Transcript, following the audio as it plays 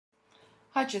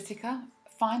Hi Jessica,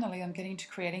 finally I'm getting to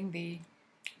creating the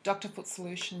Dr. Foot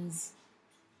Solutions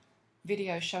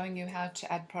video showing you how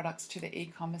to add products to the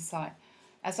e-commerce site.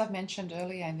 As I've mentioned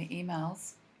earlier in the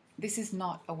emails, this is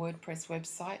not a WordPress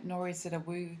website, nor is it a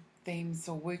Woo Themes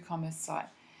or WooCommerce site.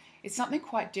 It's something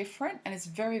quite different and it's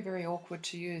very, very awkward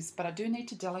to use, but I do need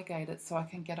to delegate it so I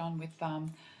can get on with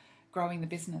growing the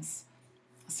business.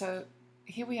 So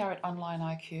here we are at Online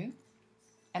IQ,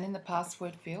 and in the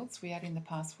password fields we add in the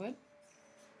password.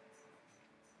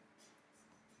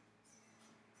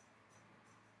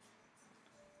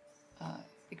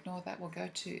 Ignore that, we'll go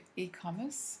to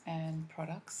e-commerce and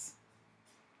products.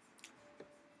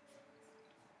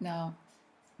 Now,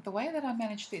 the way that I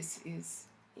manage this is,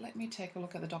 let me take a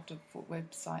look at the Dr. Foot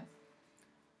website.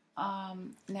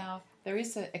 Now, there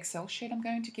is an Excel sheet I'm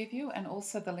going to give you and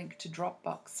also the link to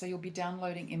Dropbox, so you'll be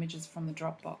downloading images from the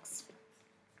Dropbox.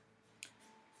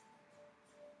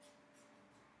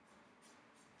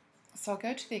 So I'll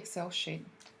go to the Excel sheet.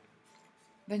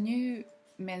 The new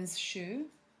men's shoe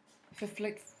for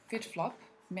FitFlop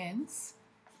men's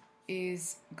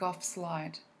is Goff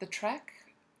Slide. The track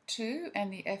 2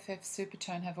 and the FF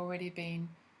Supertone have already been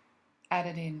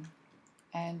added in,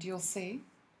 and you'll see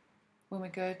when we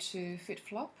go to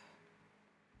FitFlop,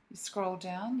 you scroll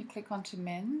down, you click onto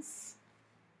men's,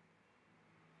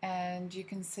 and you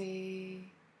can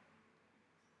see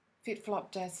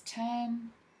FitFlop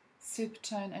Tan,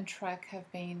 Supertone and track have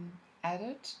been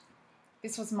added.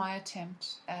 This was my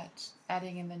attempt at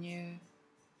adding in the new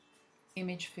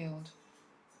image field.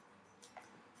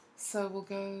 So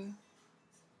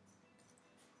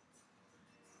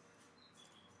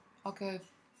I'll go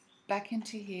back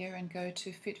into here and go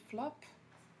to FitFlop,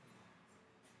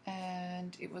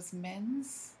 and it was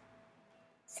men's.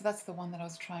 So that's the one that I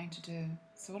was trying to do.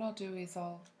 So what I'll do is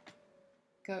I'll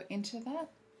go into that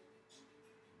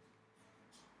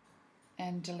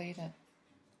and delete it.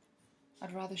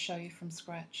 I'd rather show you from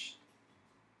scratch.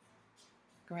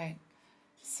 Great.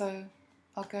 So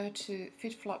I'll go to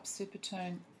FitFlop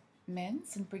Supertone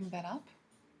men's and bring that up.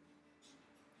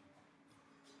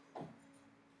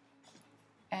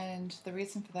 And the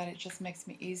reason for that, it just makes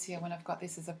me easier when I've got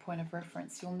this as a point of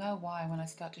reference. You'll know why when I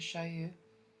start to show you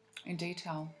in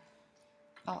detail.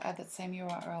 I'll add that same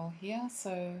URL here,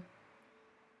 so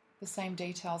the same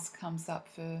details comes up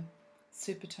for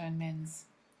Supertone men's.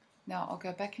 Now I'll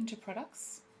go back into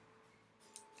products,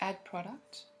 add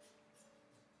product,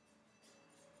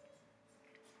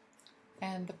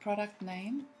 and the product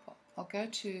name, I'll go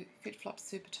to FitFlop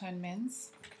Supertone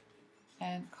men's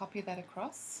and copy that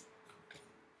across.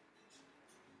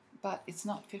 But it's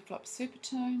not FitFlop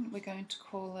Supertone, we're going to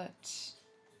call it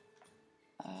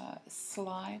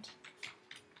Slide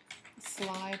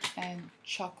and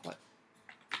Chocolate.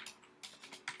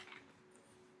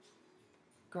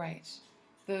 Great.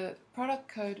 The product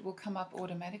code will come up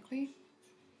automatically.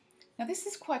 Now this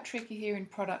is quite tricky here in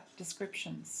product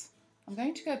descriptions. I'm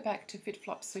going to go back to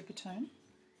FitFlop Supertone,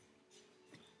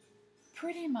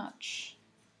 pretty much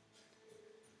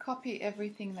copy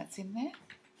everything that's in there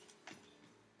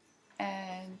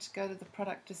and go to the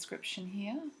product description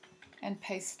here and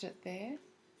paste it there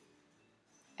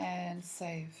and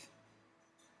save.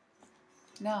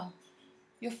 Now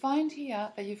you'll find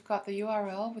here that you've got the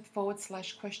URL with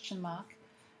 /?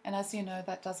 And as you know,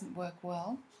 that doesn't work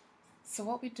well. So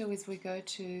what we do is we go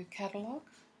to Catalog.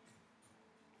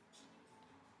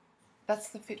 That's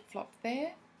the FitFlop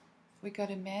there. We go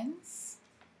to Men's.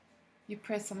 You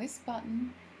press on this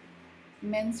button.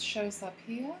 Men's shows up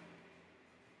here.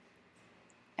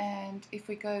 And if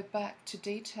we go back to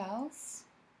Details,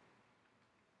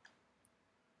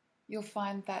 you'll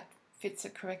find that fits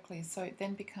it correctly. So it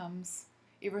then becomes,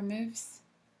 it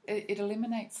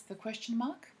eliminates the question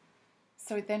mark.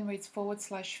 So it then reads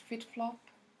 /FitFlop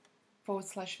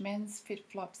 /men's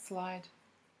FitFlop Slide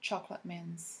Chocolate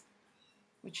men's,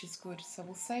 which is good. So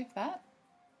we'll save that.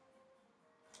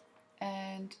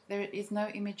 And there is no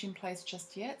image in place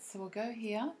just yet. So we'll go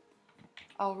here.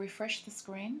 I'll refresh the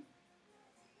screen.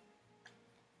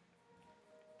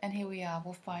 And here we are.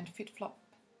 We'll find FitFlop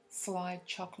Slide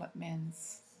Chocolate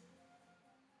men's.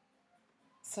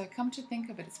 So come to think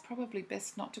of it, it's probably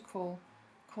best not to call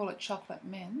it Chocolate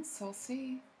men's. So I'll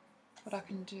see what I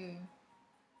can do.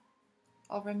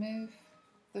 I'll remove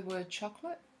the word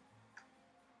chocolate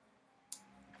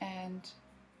and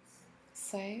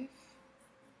save.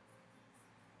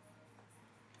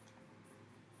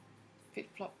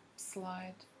 FitFlop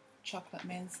Slide Chocolate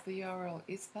men's, the URL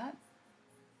is that.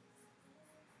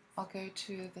 I'll go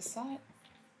to the site,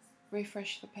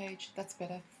 refresh the page, that's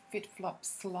better, FitFlop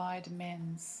Slide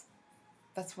men's.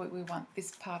 That's what we want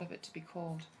this part of it to be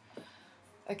called.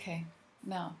 Okay,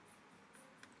 Now,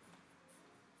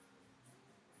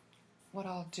 what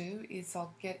I'll do is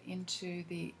I'll get into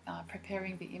the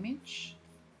preparing the image,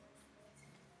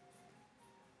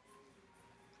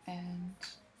 and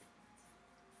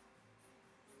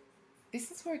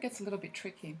this is where it gets a little bit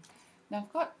tricky. Now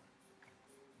I've got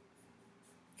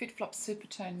FitFlop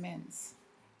Supertone Men's.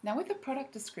 Now with the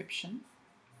product description,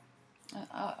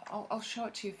 I'll show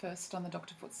it to you first on the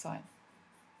Dr. Foot site.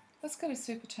 Let's go to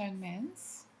Supertone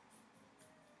Men's,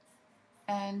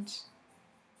 and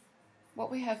what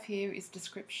we have here is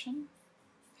description,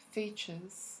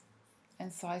 features,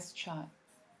 and size chart.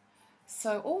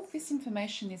 So all of this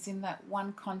information is in that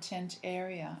one content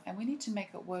area, and we need to make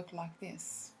it work like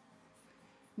this.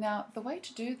 Now, the way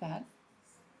to do that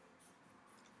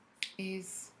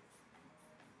is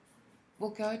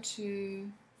we'll go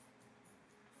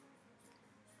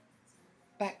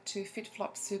back to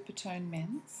FitFlop Supertone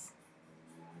Men's,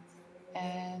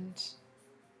 and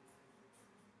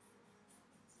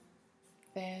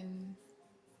then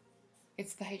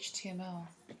it's the HTML.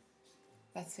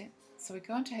 That's it. So we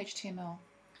go into HTML.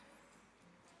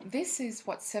 This is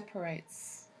what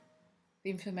separates the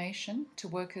information to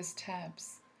work as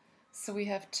tabs. So we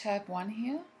have tab 1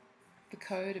 here, the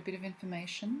code, a bit of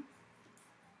information.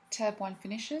 Tab 1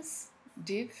 finishes,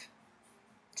 div,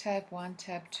 tab 1,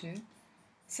 tab 2.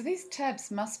 So these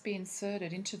tabs must be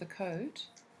inserted into the code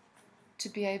to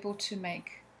be able to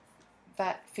make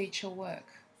that feature work.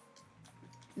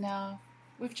 Now,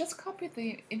 we've just copied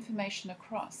the information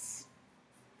across,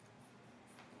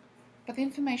 but the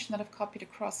information that I've copied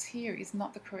across here is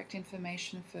not the correct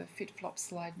information for FitFlop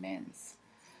Slide Men's.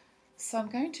 So I'm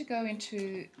going to go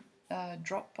into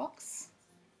Dropbox,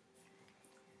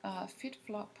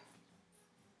 FitFlop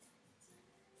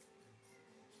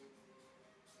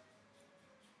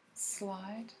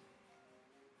Slide,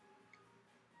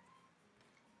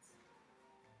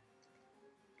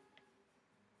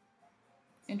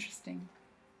 interesting,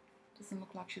 doesn't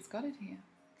look like she's got it here.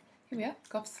 Here we are,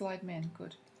 Golf Slide Men,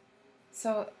 good.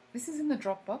 So this is in the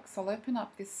Dropbox. I'll open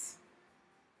up this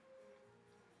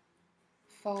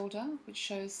folder which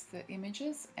shows the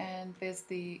images, and there's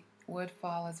the Word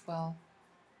file as well.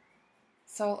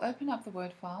 So I'll open up the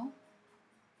Word file,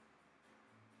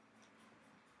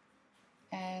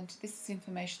 and this is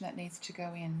information that needs to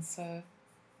go in. So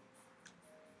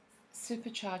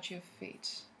supercharge your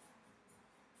feet.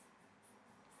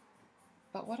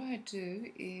 But what I do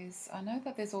is, I know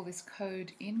that there's all this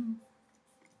code in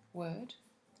Word,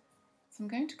 so I'm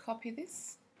going to copy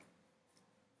this,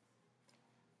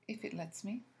 if it lets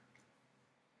me.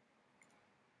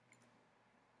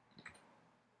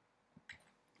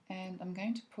 And I'm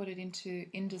going to put it into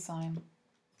InDesign.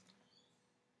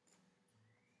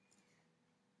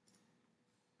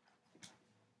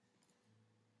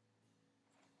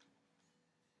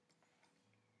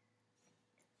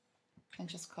 And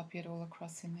just copy it all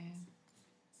across in there.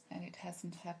 And it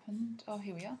hasn't happened. Oh,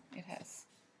 here we are. It has.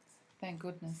 Thank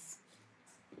goodness.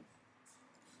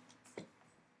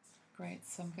 Great.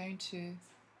 So I'm going to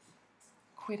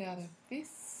quit out of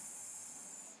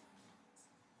this.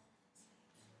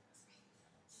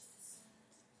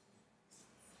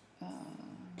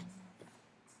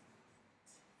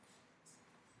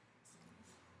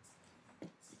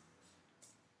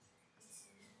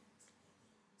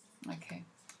 Okay.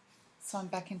 So I'm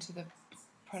back into the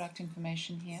product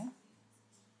information here.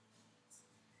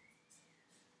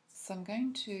 So I'm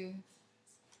going to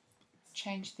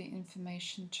change the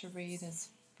information to read as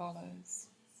follows.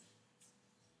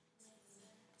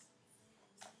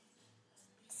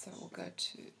 So we'll go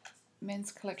to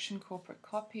Men's Collection Corporate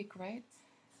Copy, great.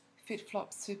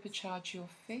 FitFlop Supercharge Your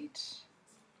Feet.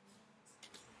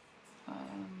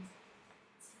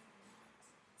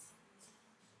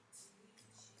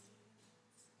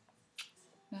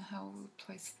 Now how will we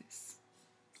place this?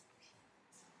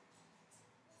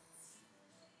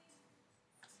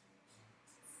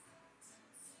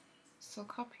 So I'll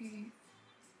copy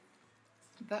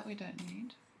that, we don't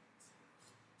need.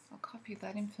 I'll copy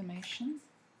that information,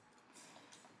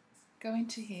 go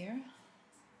into here,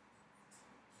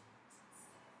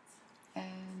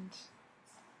 and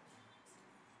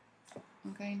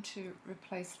I'm going to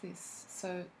replace this.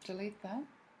 So delete that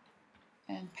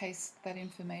and paste that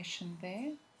information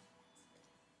there.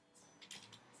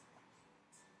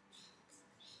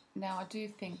 Now I do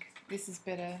think this is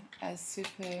better as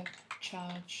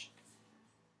supercharge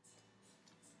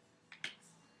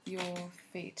your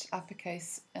feet.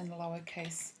 Uppercase and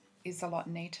lowercase is a lot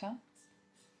neater.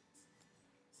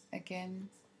 Again,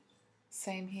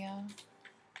 same here.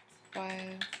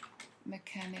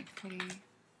 Biomechanically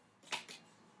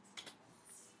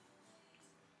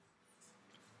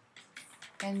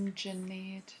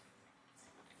engineered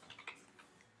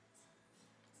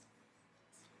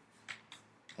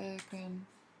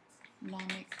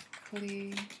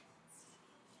ergonomically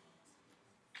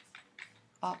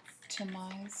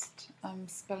optimized. I'm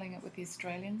spelling it with the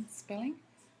Australian spelling,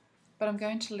 but I'm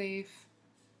going to leave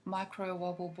micro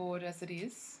wobble board as it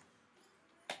is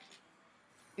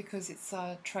because it's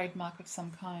a trademark of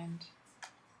some kind.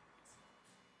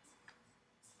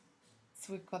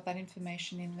 So we've got that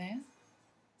information in there,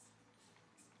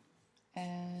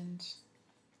 and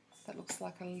that looks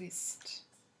like a list.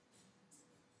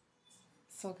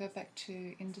 So I'll go back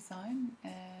to InDesign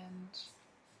and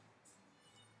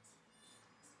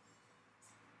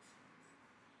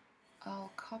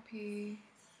I'll copy.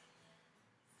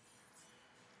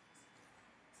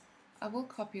 I will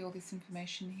copy all this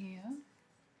information here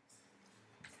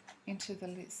into the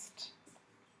list.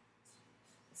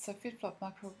 So fit flop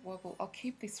micro wobble, I'll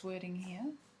keep this wording here.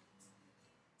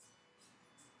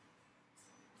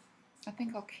 I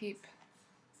think I'll keep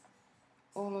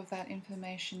all of that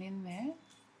information in there.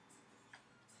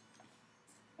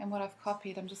 And what I've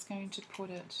copied, I'm just going to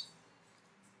put it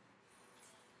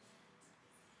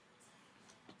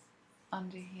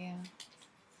under here.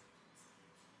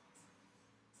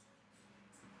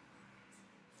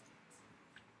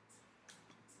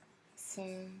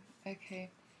 So,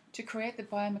 okay. To create the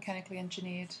biomechanically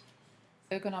engineered,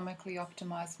 ergonomically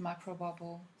optimized micro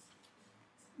wobble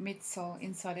midsole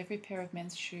inside every pair of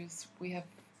men's shoes, we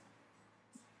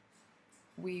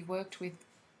worked with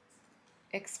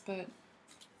expert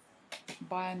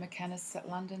biomechanists at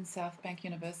London South Bank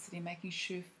University, making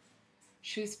shoes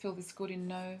feel this good in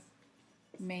no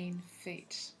mean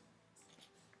feat.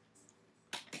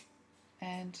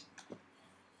 And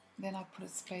then I'll put a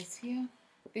space here.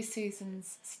 This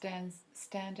season's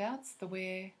standouts, the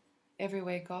Wear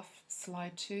Everywhere Goff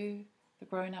Slide 2, the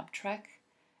Grown Up Track,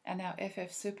 and our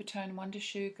FF Supertone Wonder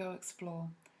Shoe Go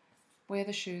Explore. Wear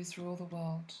the shoes, rule the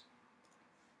world.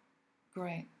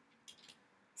 Great.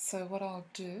 So what I'll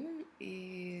do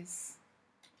is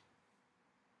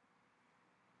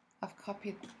I've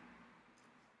copied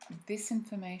this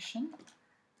information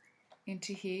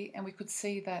into here, and we could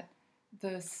see that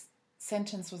the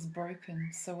sentence was broken.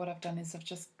 So what I've done is I've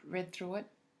just read through it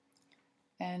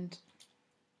and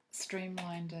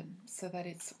streamlined it so that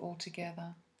it's all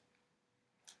together.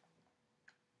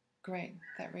 Great,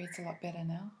 that reads a lot better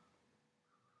now.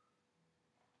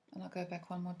 And I'll go back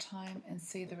one more time and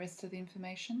see the rest of the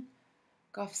information.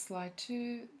 Goff slide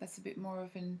 2, that's a bit more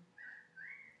of an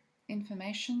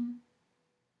information.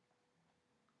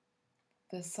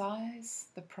 The size,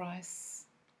 the price,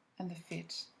 and the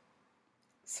fit.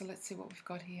 So let's see what we've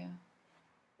got here.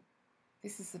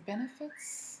 This is the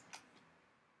benefits,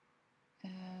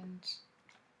 and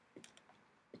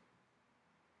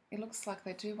it looks like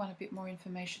they do want a bit more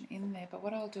information in there, but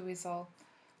what I'll do is I'll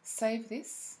save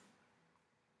this.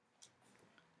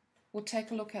 We'll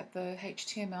take a look at the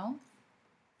HTML,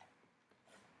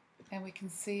 and we can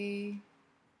see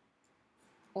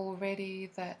already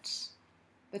that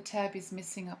the tab is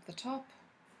missing up the top.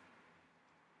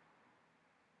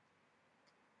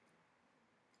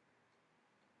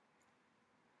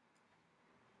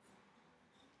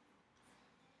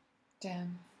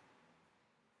 Damn,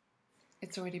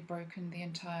 it's already broken the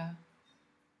entire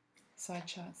side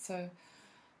chart. So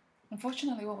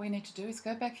unfortunately what we need to do is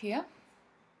go back here,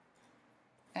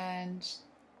 and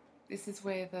this is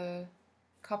where the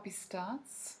copy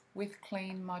starts with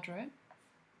clean moderate.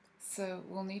 So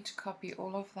we'll need to copy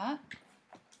all of that.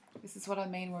 This is what I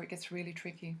mean where it gets really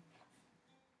tricky.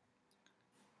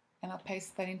 And I'll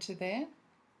paste that into there.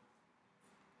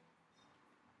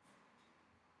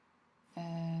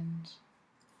 And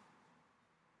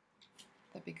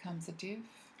that becomes a div,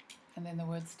 and then the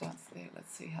word starts there.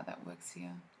 Let's see how that works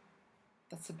here.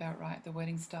 That's about right. The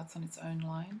wording starts on its own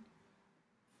line.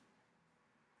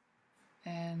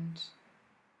 And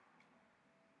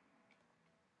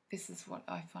this is what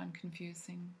I find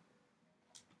confusing.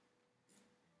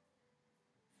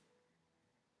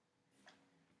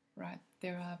 Right,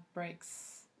 there are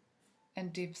breaks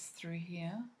and divs through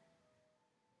here.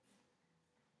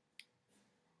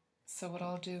 So what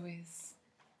I'll do is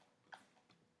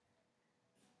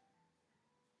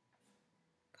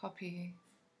copy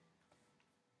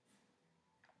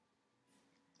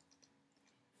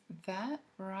that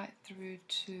right through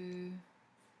to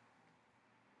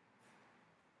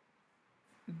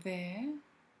there,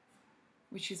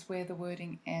 which is where the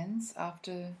wording ends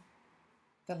after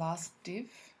the last div.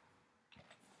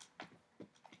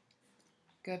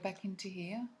 Go back into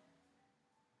here.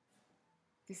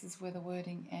 This is where the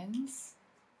wording ends,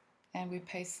 and we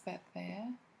paste that there,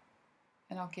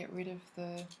 and I'll get rid of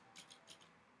the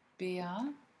BR.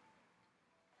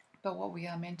 But what we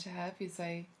are meant to have is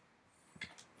a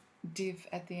div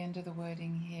at the end of the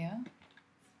wording here.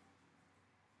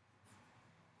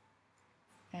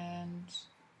 And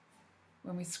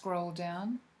when we scroll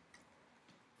down,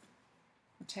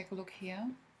 we'll take a look here.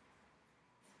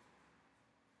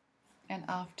 And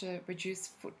after reduce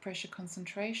foot pressure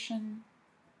concentration,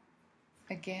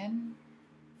 again,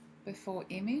 before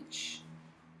image,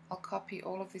 I'll copy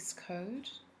all of this code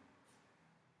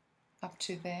up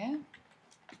to there,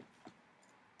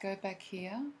 go back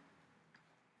here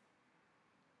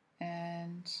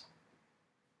and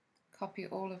copy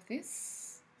all of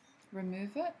this,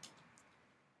 remove it,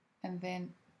 and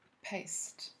then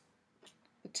paste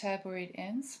the tab where it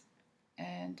ends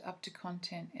and up to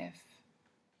content F,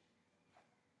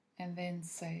 and then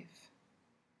save.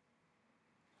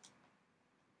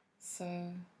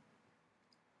 So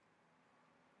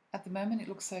at the moment it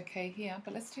looks okay here,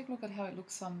 but let's take a look at how it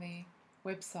looks on the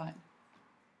website.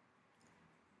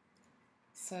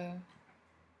 So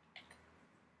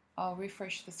I'll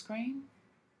refresh the screen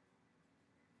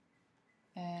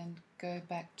and go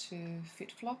back to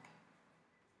FitFlop,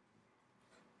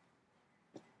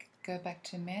 go back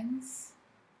to men's.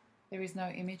 There is no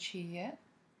image here yet,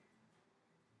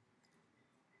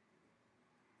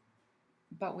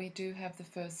 but we do have the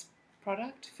first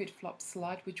product, FitFlop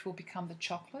Slide, which will become the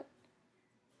chocolate.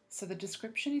 So the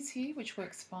description is here, which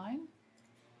works fine.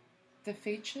 The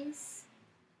features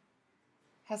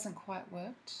hasn't quite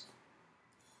worked,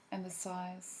 and the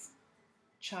size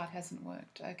chart hasn't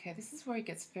worked. Okay, this is where it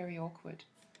gets very awkward.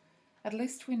 At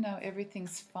least we know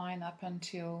everything's fine up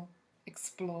until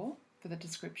explore for the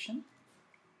description.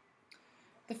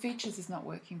 The features is not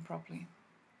working properly.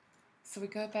 So we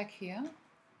go back here.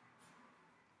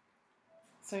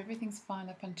 So everything's fine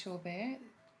up until there.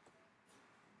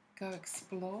 Go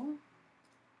explore.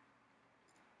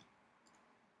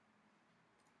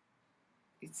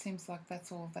 It seems like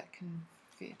that's all that can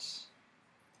fit.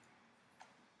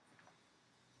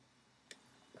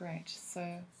 Great,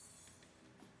 so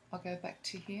I'll go back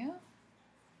to here,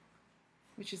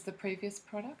 which is the previous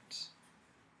product,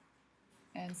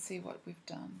 and see what we've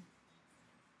done.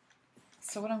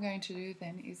 So what I'm going to do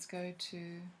then is go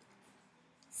to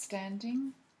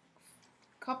standing,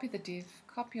 copy the div,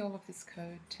 copy all of this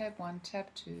code, tab 1, tab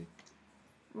 2,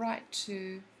 right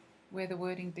to where the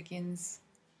wording begins,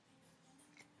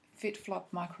 FitFlop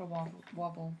micro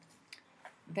wobble.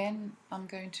 Then I'm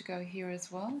going to go here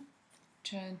as well,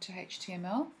 turn to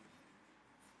HTML.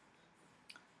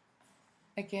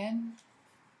 Again,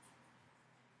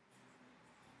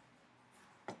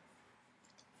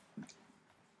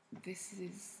 this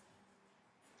is,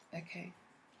 okay,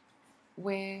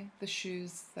 wear the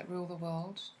shoes that rule the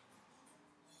world.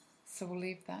 So we'll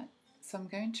leave that. So I'm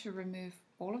going to remove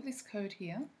all of this code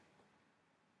here.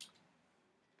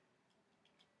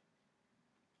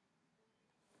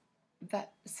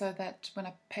 So that when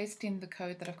I paste in the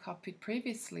code that I've copied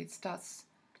previously, it starts,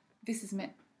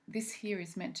 this here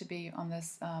is meant to be on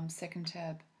this second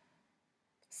tab.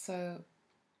 So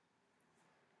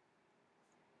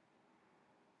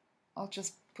I'll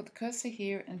just put the cursor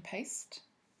here and paste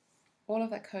all of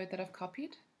that code that I've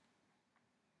copied.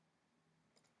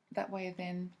 That way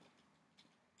then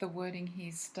the wording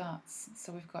here starts.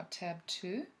 So we've got tab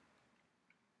 2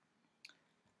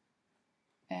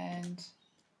 and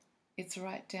it's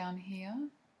right down here.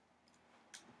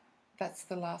 That's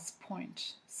the last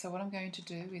point. So what I'm going to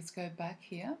do is go back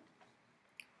here,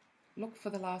 look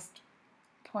for the last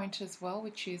point as well,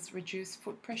 which is reduce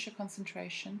foot pressure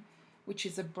concentration, which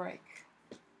is a break.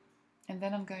 And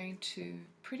then I'm going to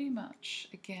pretty much,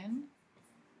 again,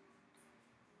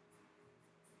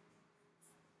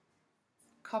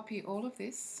 copy all of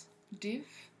this div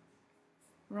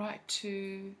right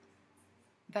to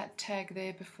that tag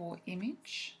there before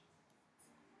image.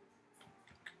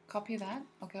 Copy that,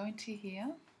 I'll go into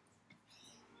here,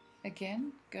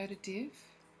 again, go to div,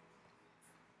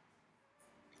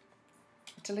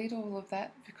 delete all of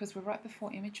that because we're right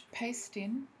before image, paste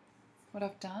in what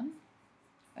I've done.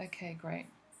 Okay, great.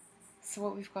 So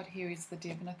what we've got here is the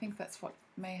div, and I think that's what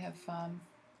may have,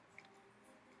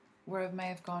 where I may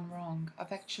have gone wrong.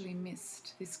 I've actually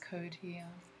missed this code here.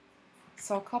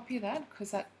 So I'll copy that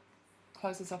because that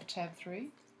closes off tab 3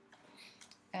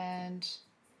 and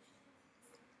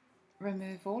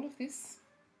remove all of this,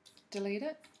 delete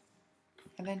it,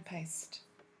 and then paste.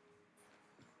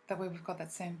 That way we've got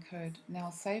that same code. Now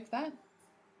I'll save that.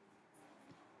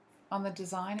 On the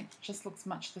design it just looks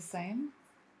much the same.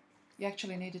 You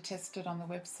actually need to test it on the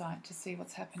website to see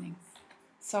what's happening.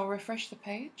 So I'll refresh the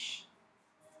page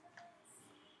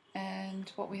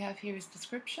And what we have here is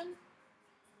description,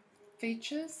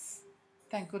 features,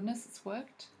 thank goodness it's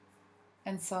worked,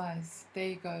 and size. There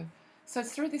you go. So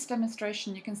through this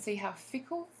demonstration you can see how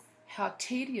fickle, how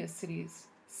tedious it is.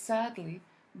 Sadly,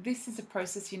 this is a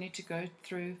process you need to go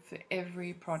through for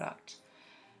every product.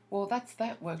 Well, that's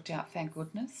that worked out, thank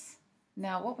goodness.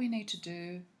 Now what we need to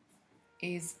do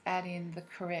is add in the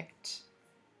correct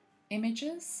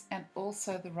images and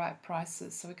also the right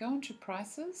prices. So we go into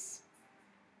prices,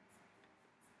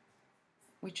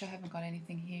 which I haven't got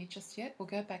anything here just yet. We'll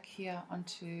go back here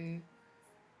onto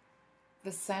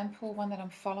the sample one that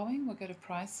I'm following. We'll go to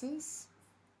prices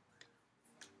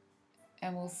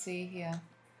and we'll see here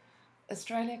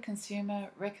Australia consumer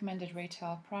recommended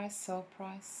retail price, sell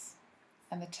price,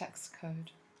 and the tax code.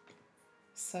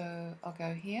 So I'll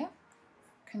go here,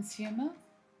 consumer,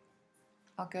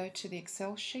 I'll go to the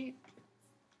Excel sheet,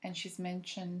 and she's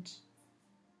mentioned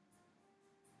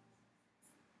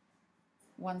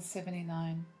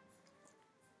 179.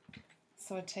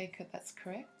 So I take it that's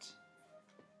correct.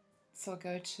 So I'll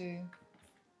go to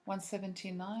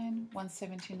 179,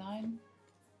 179.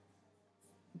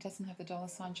 It doesn't have the dollar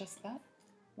sign, just that.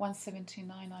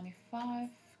 179.95,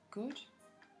 good.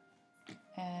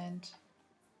 And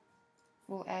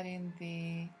we'll add in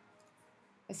the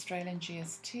Australian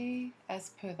GST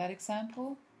as per that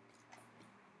example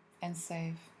and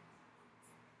save.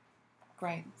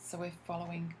 Great, so we're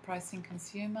following pricing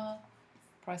consumer,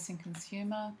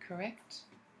 correct.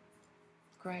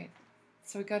 Great,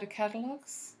 so we go to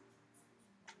catalogues,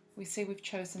 we see we've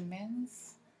chosen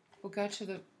men's. We'll go to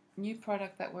the new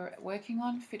product that we're working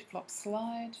on, FitFlop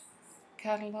slide,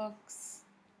 catalogues,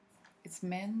 it's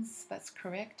men's, that's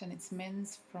correct, and it's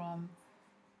men's from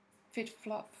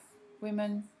FitFlop,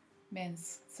 women,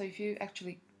 men's. So if you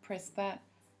actually press that,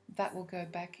 that will go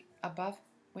back above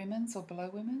women's or below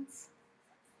women's.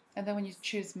 And then when you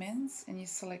choose men's and you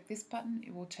select this button,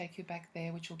 it will take you back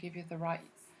there, which will give you the right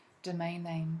domain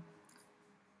name.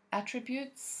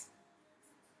 Attributes,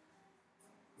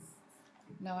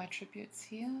 no attributes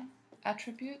here.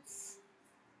 Attributes,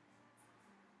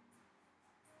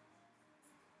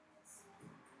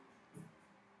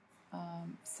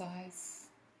 size,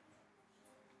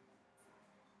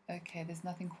 okay, there's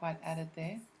nothing quite added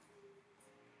there.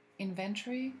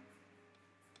 Inventory,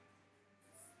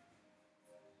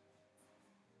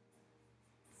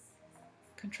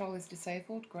 control is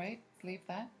disabled, great, leave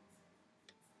that.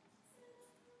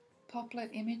 Poplet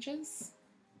images,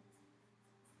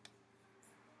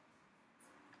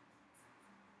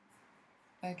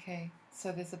 okay,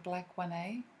 so there's a black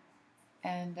 1A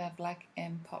and a black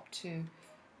M pop 2.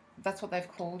 That's what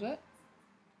they've called it.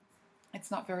 It's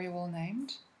not very well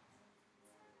named.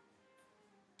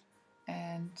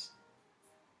 And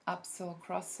upsell,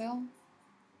 cross-sell.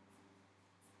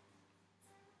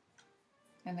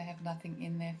 And they have nothing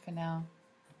in there for now,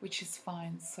 which is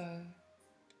fine. So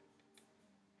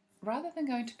rather than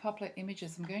going to poplet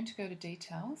images, I'm going to go to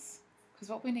details, because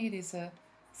what we need is a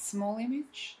small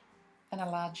image and a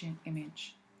large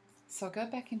image. So I'll go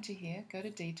back into here, go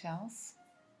to details,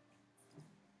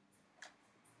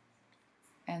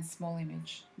 and small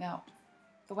image. Now,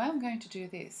 the way I'm going to do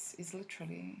this is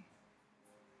literally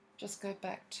just go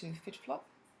back to FitFlop,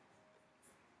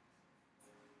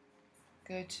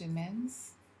 go to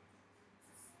men's,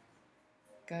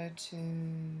 go to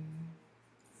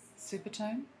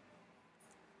Supertone.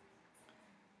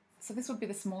 So this would be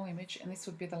the small image and this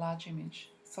would be the large image.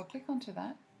 So I'll click onto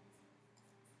that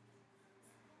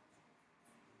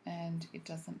and it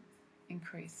doesn't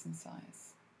increase in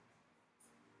size.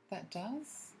 That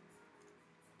does.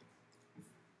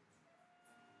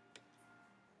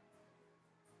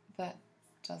 That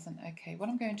doesn't. Okay, what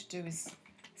I'm going to do is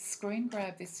screen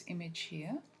grab this image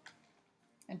here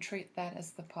and treat that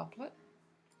as the poplet.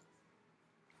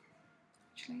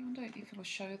 Actually, I wonder if it'll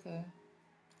show the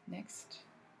next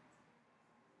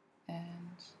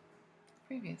and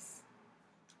previous.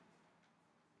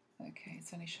 Okay,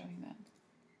 it's only showing that.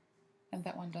 And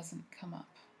that one doesn't come up.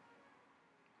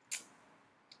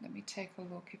 Let me take a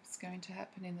look if it's going to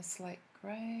happen in the slate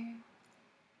grey.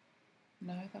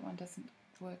 No, that one doesn't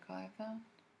work either.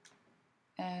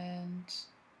 And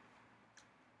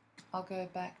I'll go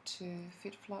back to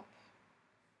FitFlop,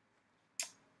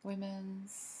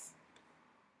 women's.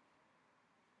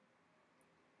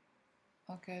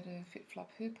 I'll go to FitFlop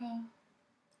Hooper.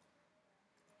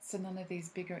 So none of these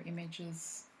bigger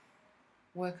images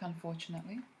work,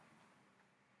 unfortunately.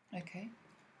 Okay,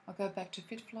 I'll go back to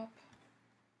FitFlop,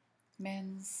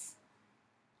 men's,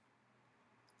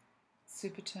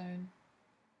 Supertone,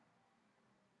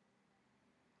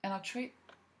 and I'll treat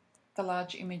the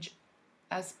large image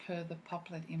as per the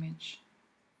Poplet image.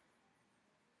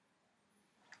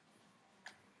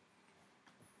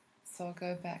 So I'll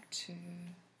go back to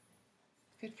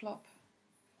FitFlop,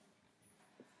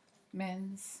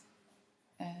 Men's,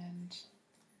 and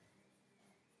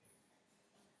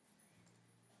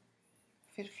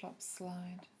FitFlop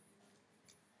Slide.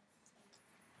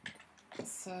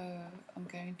 So I'm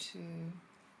going to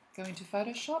go into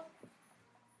Photoshop.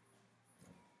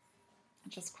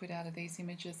 Just quit out of these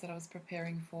images that I was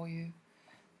preparing for you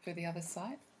for the other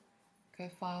site. Go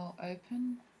File,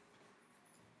 Open,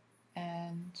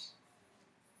 and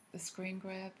the screen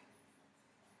grab,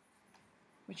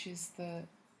 which is the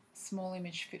small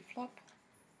image FitFlop,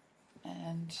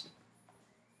 and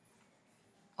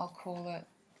I'll call it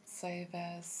Save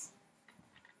As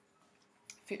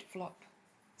FitFlop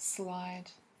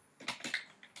Slide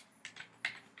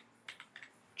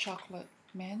Chocolate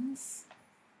Men's.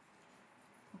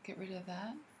 I'll get rid of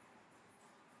that,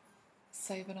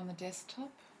 save it on the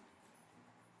desktop,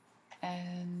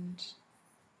 and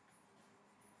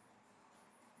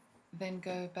then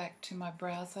go back to my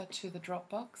browser to the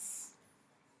Dropbox.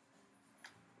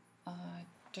 I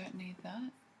don't need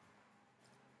that.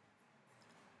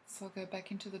 So I'll go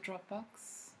back into the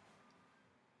Dropbox.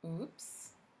 Oops.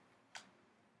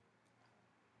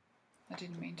 I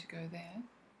didn't mean to go there.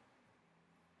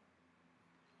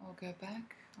 I'll go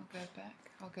back, I'll go back,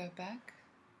 I'll go back,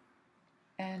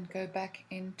 and go back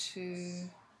into,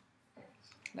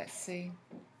 let's see,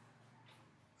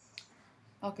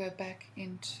 I'll go back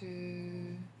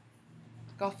into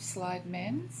Golf Slide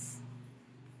Men's,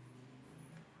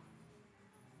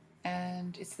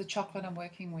 and it's the chocolate I'm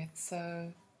working with.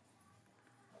 So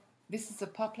this is a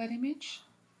Poplet image.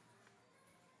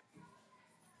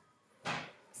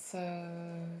 So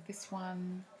this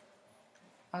one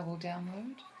I will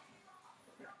download.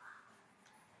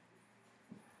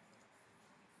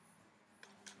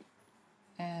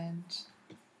 And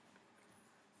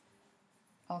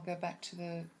I'll go back to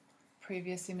the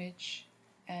previous image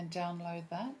and download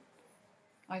that.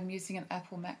 I'm using an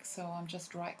Apple Mac, so I'm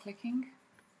just right-clicking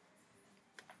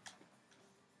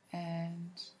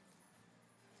and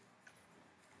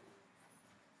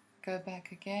go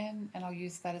back again, and I'll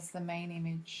use that as the main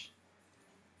image.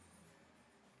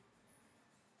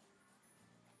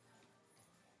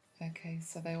 Okay,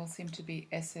 so they all seem to be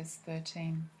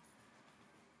SS13.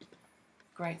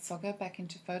 Great, so I'll go back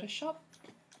into Photoshop,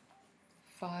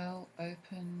 File,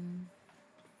 Open,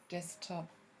 Desktop,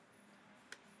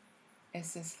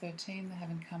 SS13, they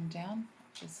haven't come down.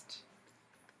 Just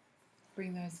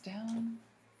bring those down.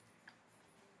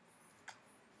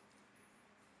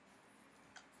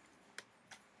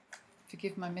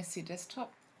 Forgive my messy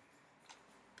desktop.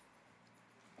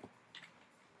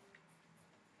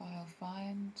 File,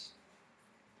 Find,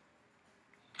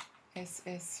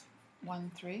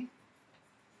 SS13.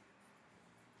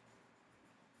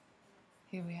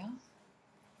 Here we are.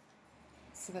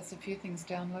 So that's a few things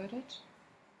downloaded.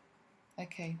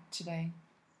 Okay, today.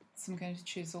 So I'm going to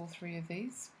choose all three of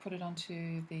these, put it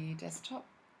onto the desktop,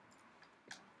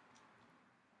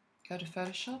 go to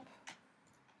Photoshop,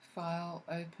 File,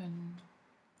 Open,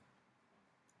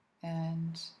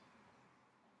 and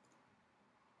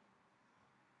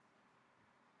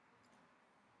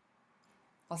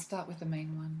I'll start with the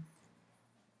main one.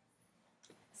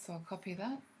 So I'll copy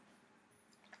that.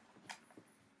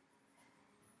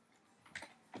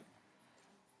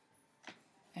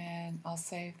 And I'll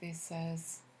save this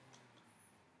as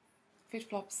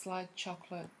FitFlop Slide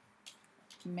Chocolate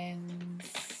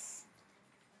Men's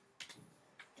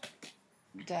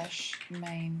dash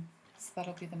main. So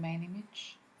that'll be the main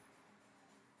image.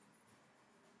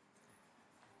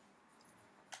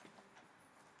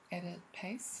 Edit,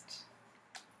 paste.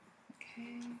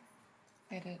 Okay.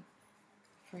 Edit,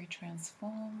 free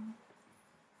transform.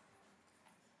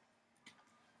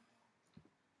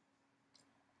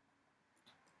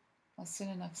 I'll soon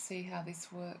enough see how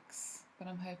this works, but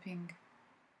I'm hoping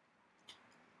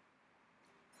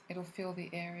it'll fill the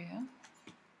area.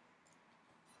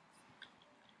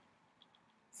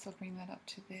 So I'll bring that up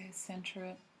to there, center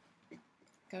it,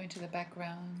 go into the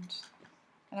background,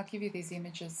 and I'll give you these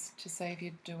images to save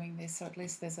you doing this, so at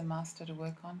least there's a master to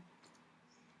work on.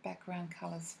 Background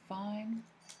color's fine.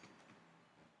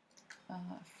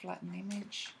 Flatten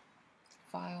image,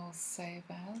 File, Save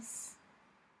As,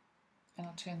 and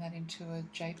I'll turn that into a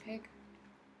JPEG.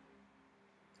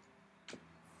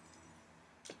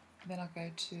 Then I'll go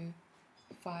to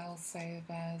File, Save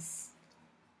As,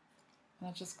 and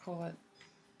I'll just call it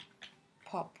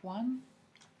Pop1.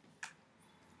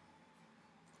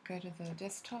 Go to the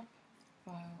desktop,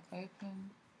 File,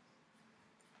 Open,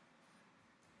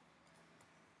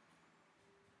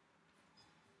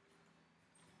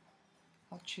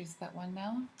 I'll choose that one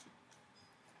now.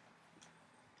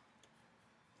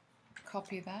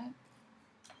 Copy that,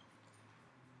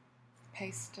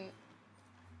 paste it,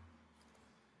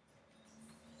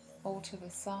 alter the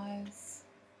size,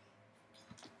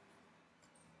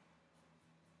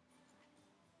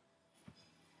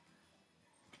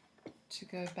 to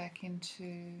go back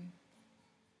into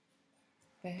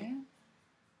there.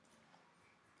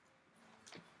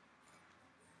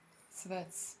 So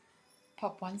that's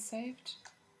pop 1 saved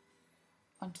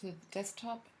onto the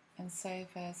desktop and save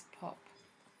as pop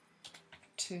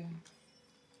 2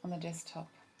 on the desktop.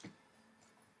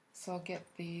 So I'll get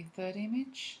the third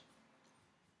image,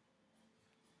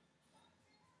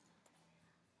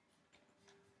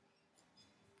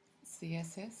 it's the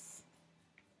SS,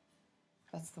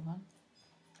 that's the one.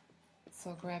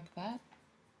 So I'll grab that,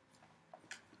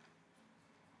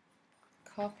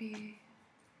 copy,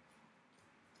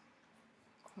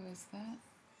 close that,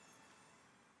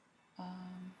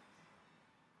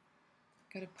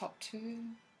 go to pop 2,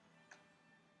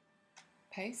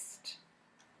 paste,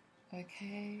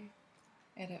 OK,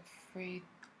 edit free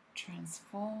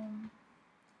transform,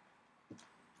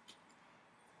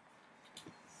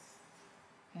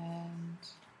 and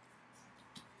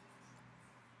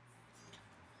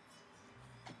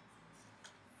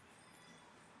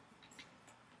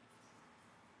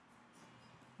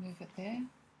move it there,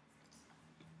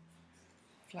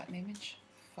 flatten image,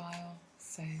 file,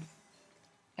 save.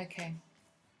 Okay,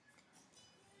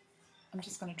 I'm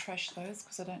just going to trash those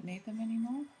because I don't need them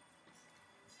anymore.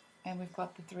 And we've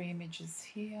got the 3 images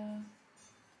here.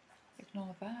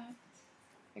 Ignore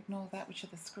that, which are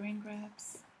the screen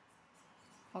grabs.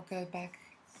 I'll go back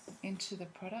into the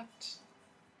product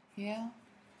here,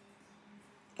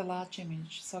 the large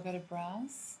image. So I'll go to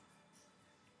Browse,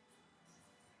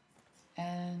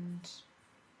 and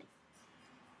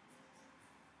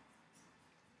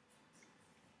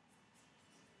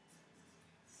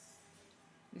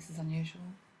this is unusual.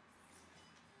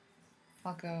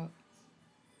 I'll go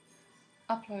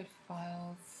Upload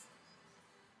Files,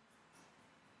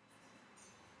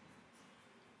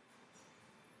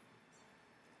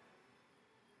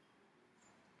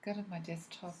 go to my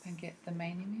desktop and get the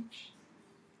main image.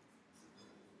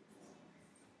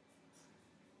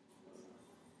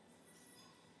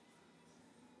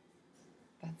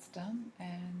 That's done,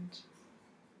 and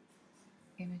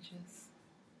images.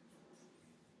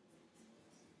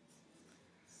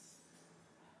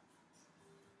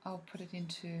 I'll put it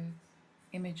into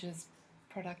images,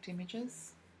 product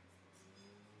images,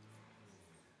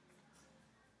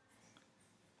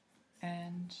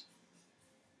 and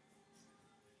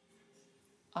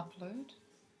upload.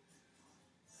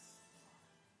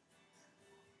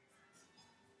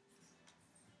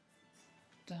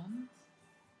 Done.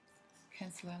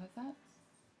 Cancel out of that.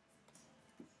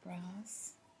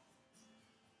 Browse.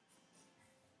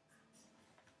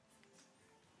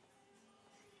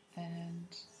 And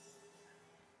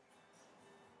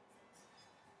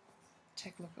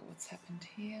take a look at what's happened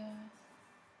here.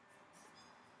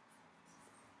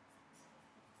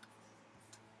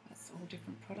 That's all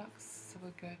different products. So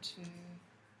we'll go to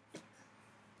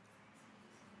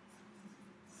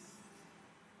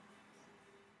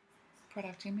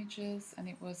product images, and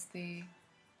it was the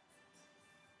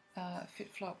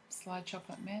Fit Flop Slide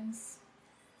Chocolate Men's.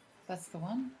 That's the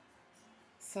one.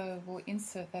 So we'll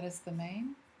insert that as the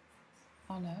main.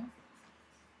 Oh no.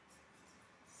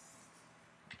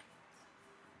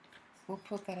 We'll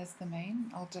put that as the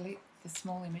main. I'll delete the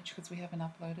small image because we haven't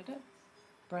uploaded it.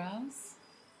 Browse,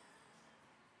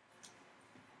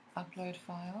 upload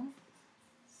file,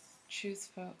 choose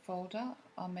folder.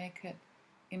 I'll make it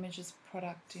images,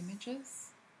 product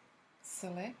images,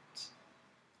 select,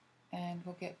 and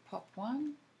we'll get pop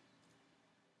 1,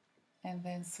 and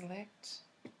then select,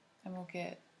 and we'll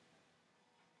get,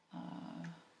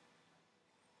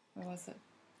 where was it?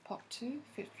 Pop 2,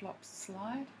 Fit Flop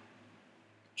Slide,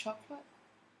 chocolate,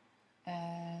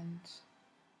 and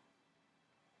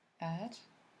add.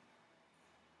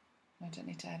 I don't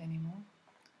need to add anymore.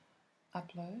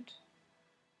 Upload.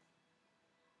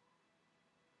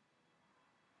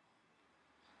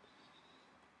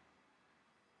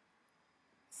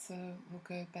 So we'll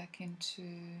go back into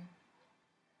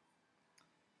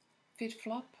Fit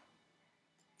Flop,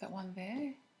 that one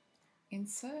there,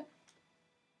 insert,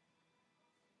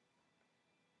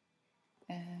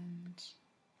 and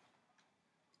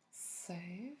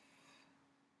save.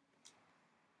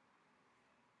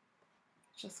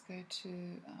 Just go to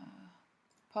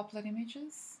Poplet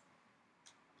Images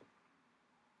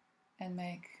and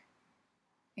make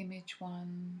image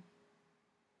 1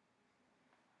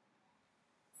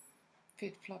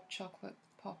 Fit Flop Chocolate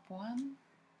pop 1,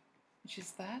 which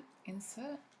is that,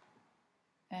 insert,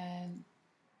 and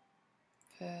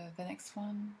for the next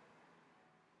one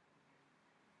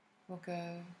we'll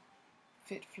go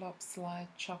fit flop slide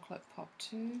chocolate pop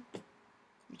 2,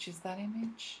 which is that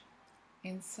image,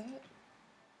 insert.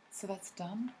 So that's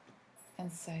done,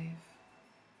 and save.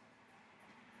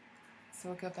 So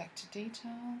we'll go back to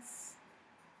details.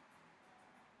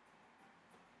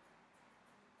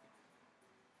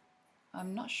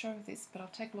 I'm not sure of this, but I'll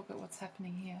take a look at what's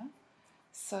happening here.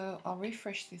 So I'll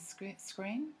refresh this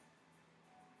screen.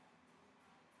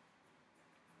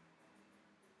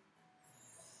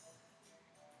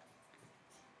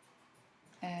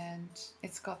 And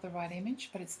it's got the right image,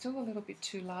 but it's still a little bit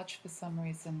too large for some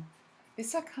reason.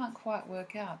 This I can't quite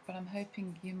work out, but I'm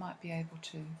hoping you might be able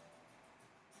to.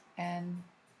 And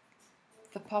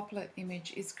the poplet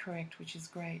image is correct, which is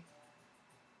great.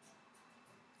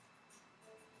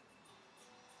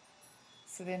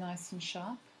 So they're nice and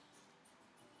sharp,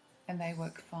 and they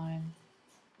work fine.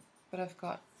 But I've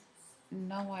got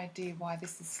no idea why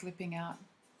this is slipping out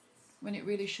when it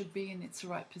really should be in its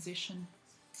right position.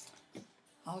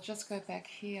 I'll just go back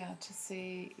here to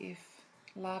see if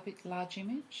large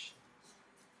image.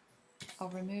 I'll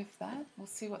remove that. We'll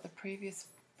see what the previous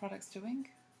product's doing.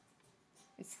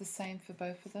 It's the same for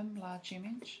both of them, large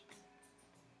image.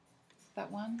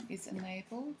 That one is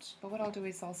enabled, but what I'll do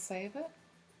is I'll save it.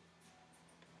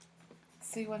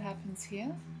 See what happens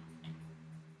here.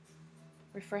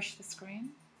 Refresh the screen.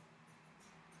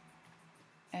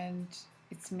 And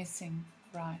it's missing,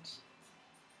 right.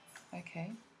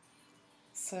 Okay.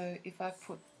 So if I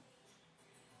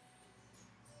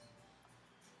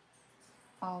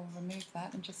I'll remove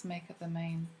that and just make it the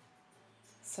main.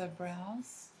 So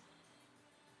browse,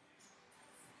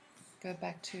 go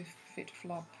back to fit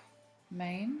flop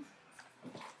main,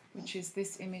 which is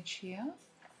this image here,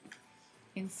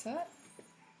 insert,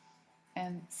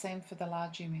 and same for the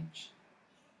large image.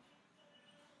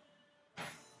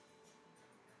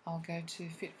 I'll go to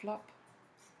fit flop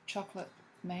chocolate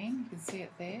main, you can see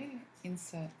it there,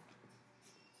 insert,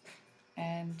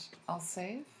 and I'll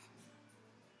save,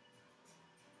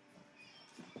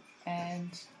 and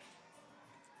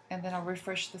then I'll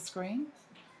refresh the screen.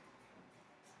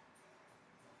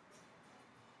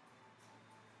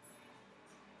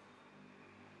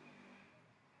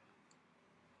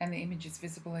 And the image is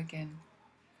visible again.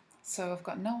 So I've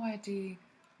got no idea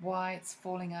why it's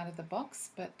falling out of the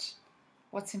box, but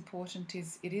what's important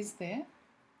is it is there,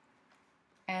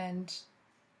 and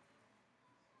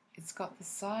it's got the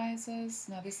sizes.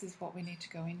 Now this is what we need to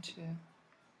go into.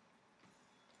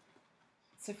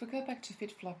 So if we go back to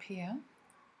fit flop here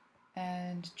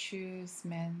and choose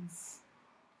men's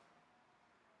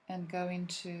and go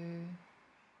into,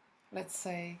 let's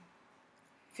say,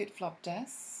 fit flop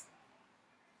das,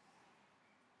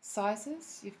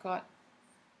 sizes, you've got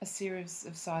a series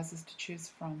of sizes to choose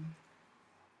from,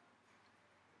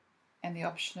 and the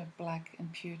option of black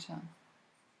and pewter,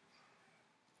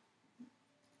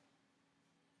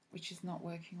 which is not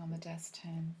working on the das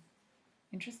tan.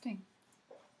 Interesting.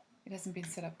 It hasn't been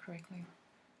set up correctly.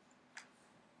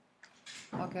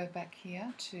 I'll go back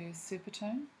here to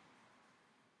Supertone.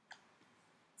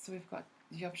 So we've got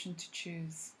the option to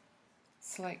choose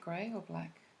slate grey or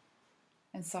black.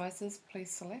 And sizes,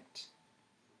 please select.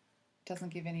 It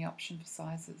doesn't give any option for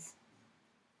sizes.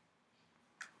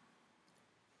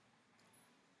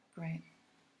 Great.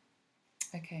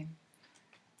 Okay.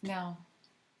 Now,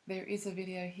 there is a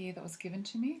video here that was given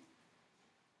to me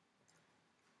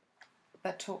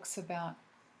that talks about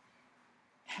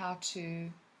how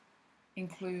to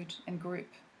include and group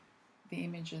the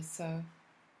images. So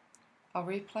I'll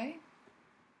replay,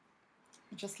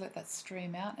 just let that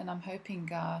stream out, and I'm hoping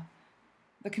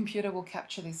the computer will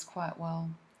capture this quite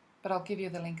well, but I'll give you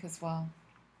the link as well.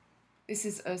 This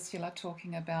is Ursula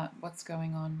talking about what's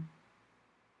going on.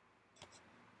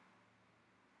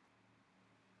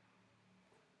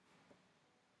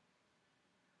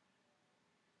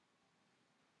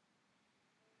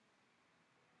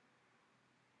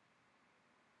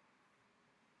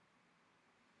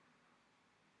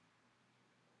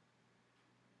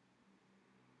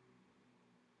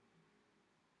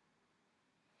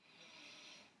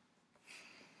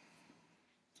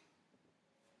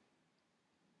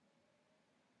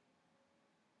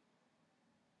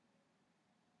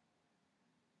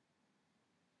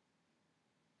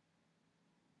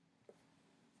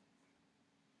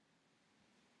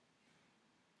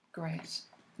 Great.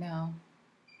 Now,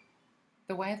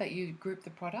 the way that you group the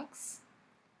products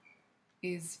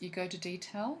is you go to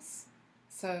details,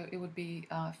 so it would be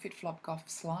fit flop golf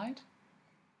slide,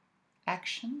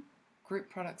 action, group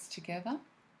products together,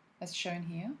 as shown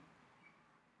here.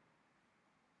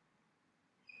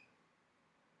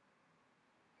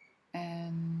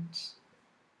 And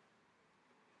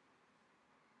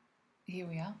here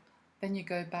we are. Then you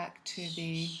go back to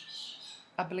the,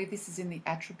 I believe this is in the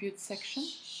attributes section.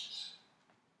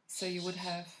 So you would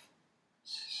have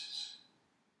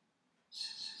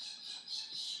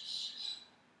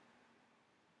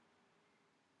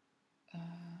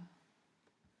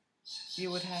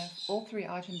all three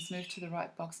items moved to the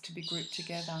right box to be grouped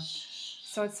together.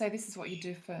 So I'd say this is what you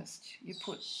do first. You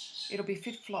put, it'll be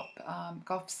FitFlop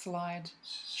Goth Slide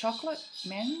Chocolate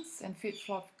Men's and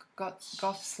FitFlop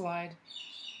Goth Slide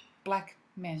Black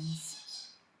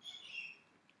Men's.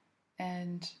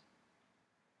 And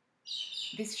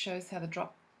this shows how the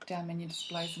drop down menu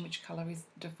displays and which colour is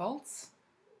defaults.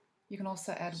 You can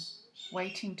also add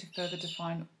weighting to further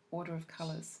define order of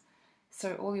colours.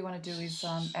 So all you want to do is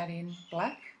add in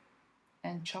black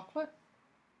and chocolate.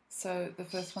 So the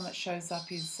first one that shows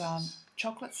up is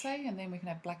chocolate, say, and then we can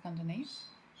have black underneath.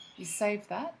 You save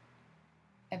that,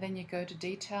 and then you go to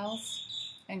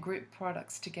details and group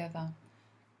products together.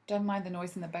 Don't mind the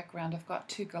noise in the background. I've got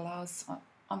two galahs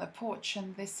on the porch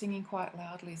and they're singing quite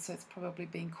loudly, so it's probably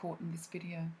being caught in this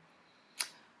video.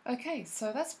 Okay,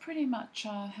 so that's pretty much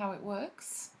how it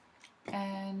works,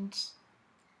 and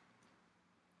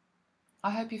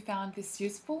I hope you found this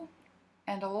useful,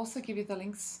 and I'll also give you the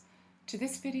links to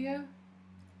this video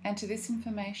and to this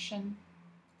information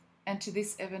and to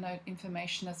this Evernote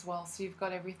information as well, so you've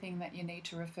got everything that you need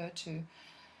to refer to.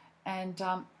 And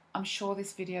I'm sure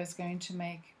this video is going to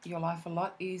make your life a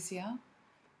lot easier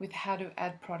with how to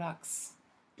add products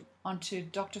onto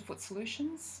Dr. Foot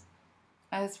Solutions,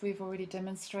 as we've already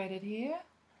demonstrated here,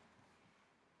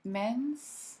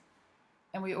 men's,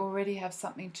 and we already have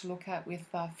something to look at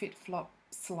with FitFlop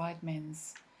Slide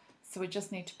Men's. So we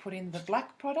just need to put in the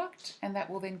black product, and that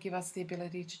will then give us the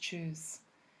ability to choose.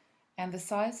 And the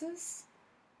sizes,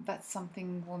 that's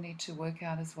something we'll need to work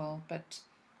out as well. But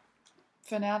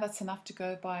for now, that's enough to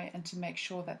go by and to make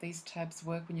sure that these tabs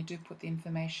work when you do put the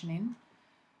information in.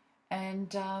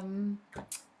 And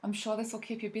I'm sure this will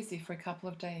keep you busy for a couple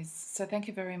of days. So thank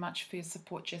you very much for your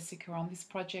support, Jessica, on this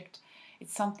project.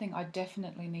 It's something I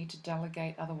definitely need to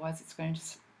delegate, otherwise it's going to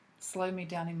slow me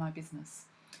down in my business.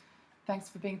 Thanks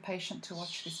for being patient to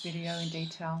watch this video in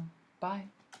detail. Bye.